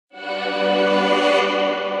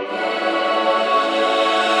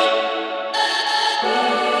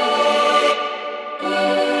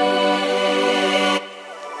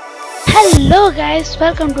guys,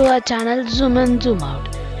 welcome to our channel Zoom in Zoom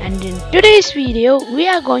Out, and in today's video we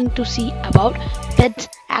are going to see about pets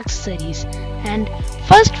accessories. And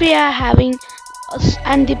first we are having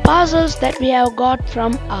the parcels that we have got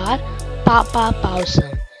from our Papa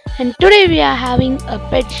Pawsome. And today we are having a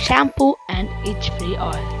pet shampoo and itch-free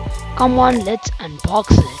oil. Come on, let's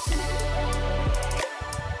unbox it.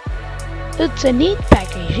 It's a neat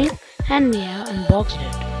packaging and we have unboxed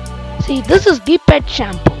it. See, this is the pet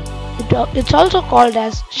shampoo. It's also called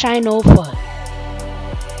as Shino Fur,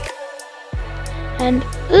 and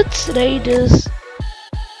its rate is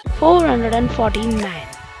 449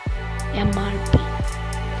 MRP.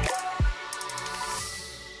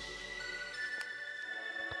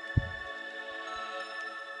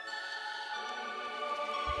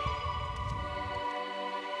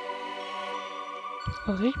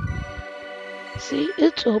 Okay, see,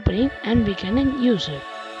 it's opening and we can use it.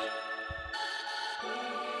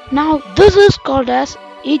 Now this is called as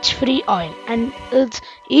itch-free oil, and it's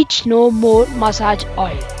itch no more massage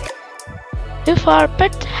oil. If our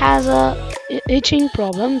pet has a itching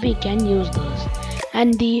problem, we can use this.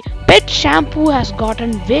 And the pet shampoo has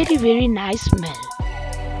gotten very nice smell.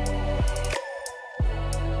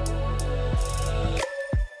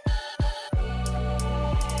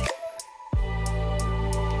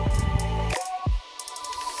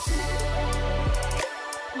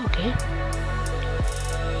 Okay.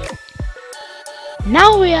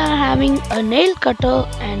 Now we are having a nail cutter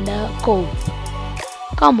and a comb.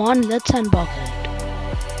 Come on, let's unbox it.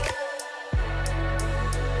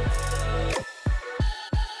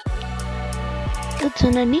 It's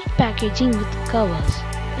in a neat packaging with covers.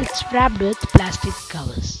 It's wrapped with plastic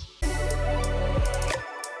covers.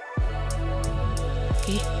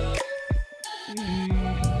 Okay.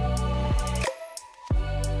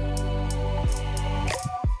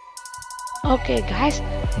 Okay guys,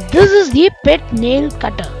 this is the pet nail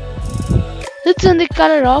cutter. It's in the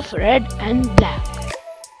color of red and black.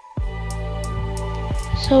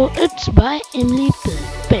 So it's by Emily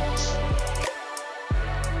Pets.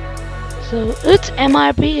 So its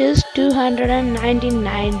MRP is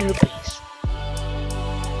 299 rupees.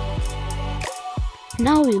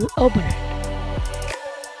 Now we'll open it.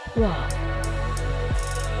 Wow.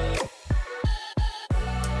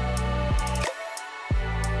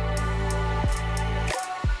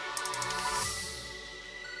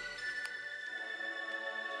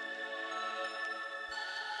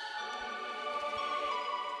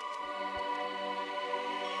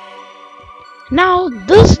 Now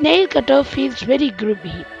this nail cutter feels very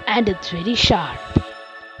grippy and it's very sharp.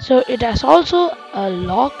 So it has also a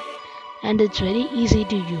lock and it's very easy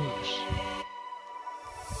to use.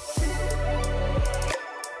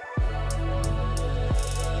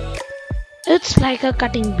 It's like a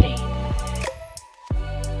cutting blade.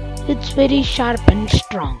 It's very sharp and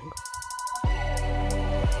strong.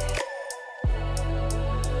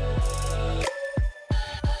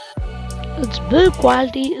 Its build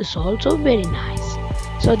quality is also very nice,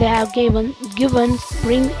 so they have given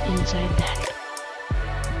spring inside that.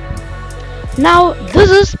 Now this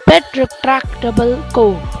is pet retractable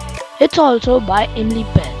comb. It's also by Emily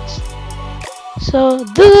Pets. So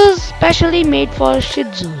this is specially made for Shih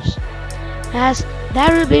Tzus, as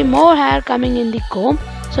there will be more hair coming in the comb,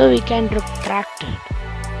 so we can retract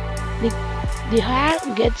it. The hair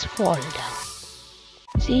gets fall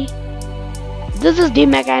down. See? This is the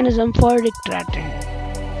mechanism for retracting.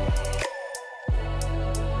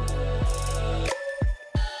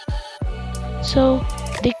 So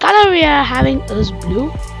the color we are having is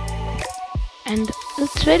blue, and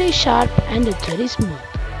it's very sharp and it's very smooth,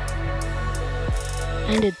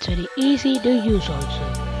 and it's very easy to use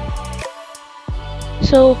also.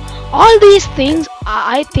 So all these things,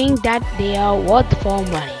 I think that they are worth for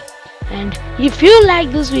money. And if you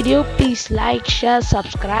like this video, please like, share,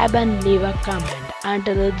 subscribe and leave a comment.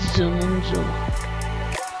 Until it's zoom in zoom out.